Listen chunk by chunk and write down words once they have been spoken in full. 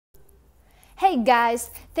Hey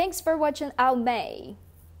guys, thanks for watching AOMEI.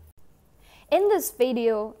 In this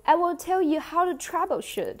video, I will tell you how to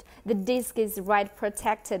troubleshoot the disk is write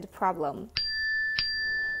protected problem.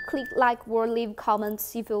 Click like or leave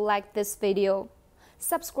comments if you like this video.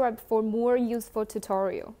 Subscribe for more useful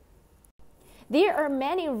tutorial. There are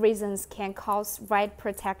many reasons can cause write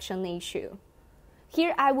protection issue.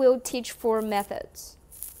 Here I will teach 4 methods.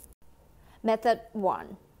 Method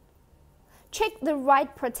 1. Check the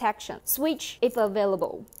write protection switch if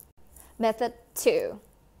available. Method 2.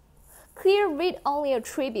 Clear read-only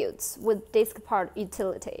attributes with DiskPart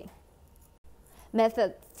utility.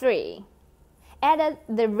 Method 3. Edit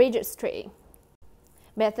the registry.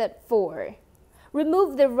 Method 4.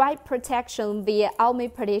 Remove the write protection via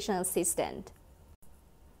AOMEI Partition Assistant.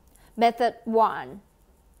 Method 1.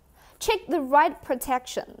 Check the write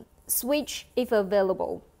protection switch if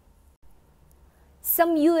available.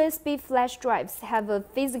 Some USB flash drives have a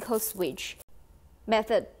physical switch.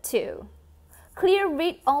 Method 2. Clear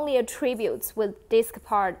read-only attributes with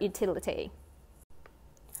DiskPart utility.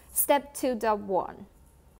 Step 2.1.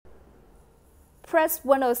 Press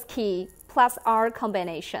Windows key plus R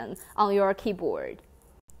combination on your keyboard.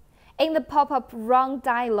 In the pop-up Run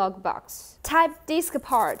dialog box, type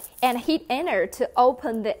DiskPart and hit Enter to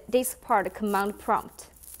open the DiskPart command prompt.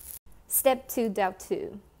 Step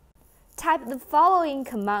 2.2. Type the following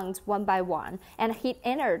commands one by one and hit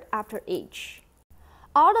Enter after each.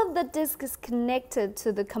 All of the disks connected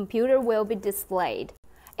to the computer will be displayed,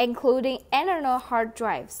 including internal hard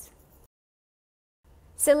drives.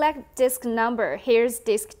 Select disk number. Here's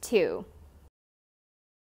disk 2.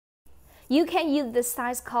 You can use the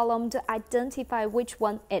size column to identify which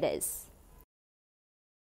one it is.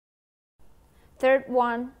 Third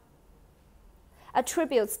one.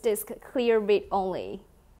 Attributes disk clear read only.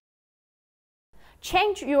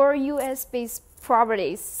 Change your USB's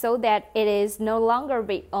properties so that it is no longer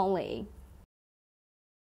read-only.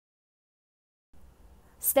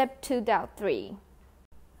 Step 2.3.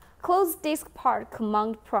 Close DiskPart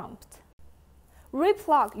command prompt.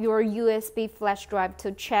 Replug your USB flash drive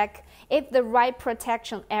to check if the write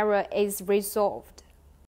protection error is resolved.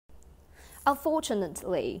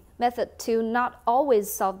 Unfortunately, Method 2 not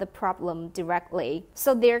always solve the problem directly,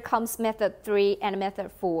 so there comes Method 3 and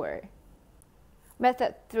Method 4.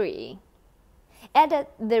 Method 3.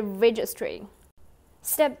 Edit the registry.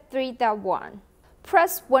 Step 3.1.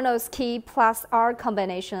 Press Windows key plus R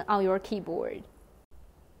combination on your keyboard.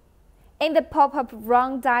 In the pop-up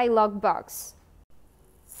Run dialog box,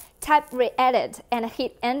 type Re-edit and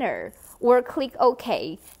hit Enter or click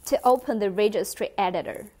OK to open the registry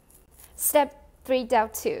editor. Step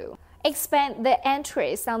 3.2. Expand the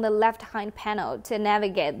entries on the left-hand panel to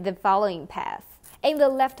navigate the following path. In the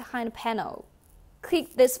left-hand panel,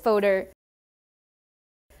 click this folder,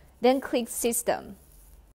 then click System.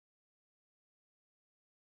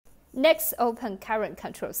 Next, open Current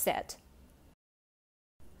Control Set.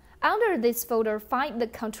 Under this folder, find the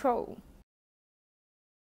control.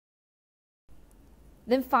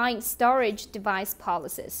 Then find Storage Device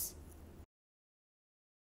Policies.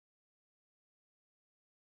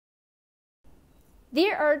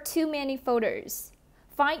 There are too many folders.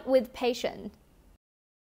 Find with patience.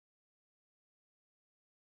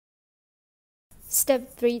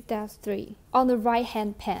 Step 3.3. On the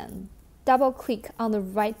right-hand pane, double-click on the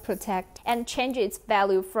write protect and change its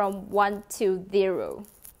value from 1 to 0.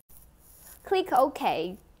 Click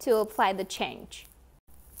OK to apply the change.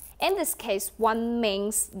 In this case, 1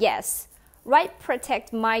 means yes, write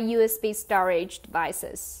protect my USB storage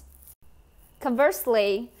devices.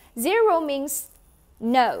 Conversely, 0 means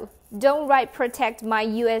no, don't write protect my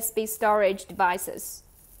USB storage devices.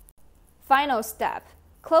 Final step.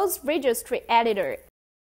 Close Registry Editor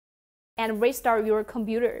and restart your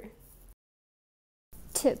computer.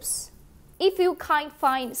 Tips. If you can't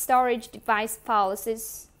find storage device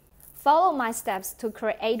policies, follow my steps to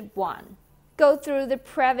create one. Go through the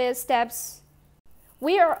previous steps.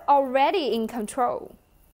 We are already in control.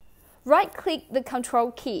 Right-click the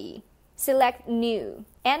Control key, select New,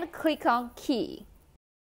 and click on Key.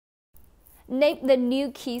 Name the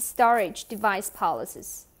new key Storage Device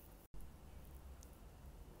Policies.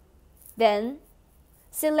 Then,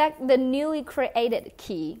 select the newly created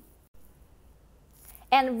key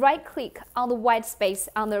and right-click on the white space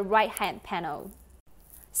on the right-hand panel.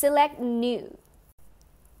 Select New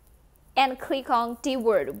and click on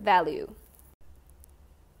DWORD value.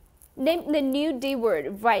 Name the new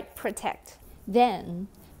DWORD Write Protect. Then,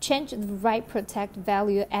 change the Write Protect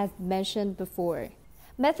value as mentioned before.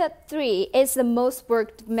 Method 3 is the most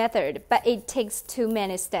worked method, but it takes too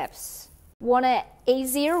many steps. Want an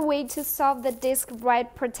easier way to solve the disk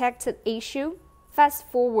write protected issue? Fast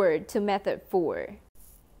forward to method 4.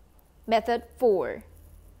 Method 4.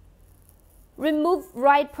 Remove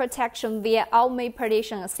write protection via AOMEI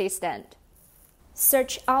Partition Assistant.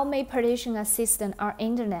 Search AOMEI Partition Assistant on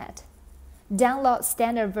Internet. Download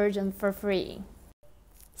standard version for free.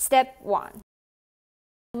 Step 1.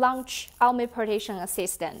 Launch AOMEI Partition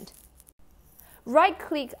Assistant.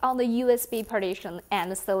 Right-click on the USB partition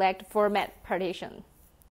and select Format Partition.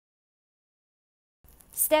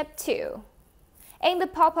 Step 2. In the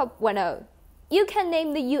pop-up window, you can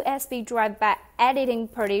name the USB drive by editing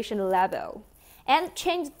partition label and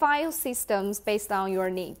change file systems based on your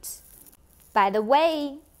needs. By the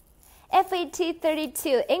way,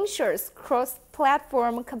 FAT32 ensures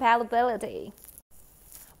cross-platform compatibility,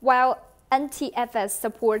 while NTFS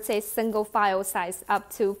supports a single file size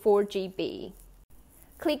up to 4 GB.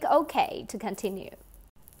 Click OK to continue.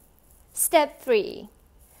 Step 3.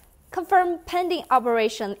 Confirm pending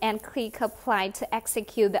operation and click Apply to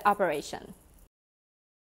execute the operation.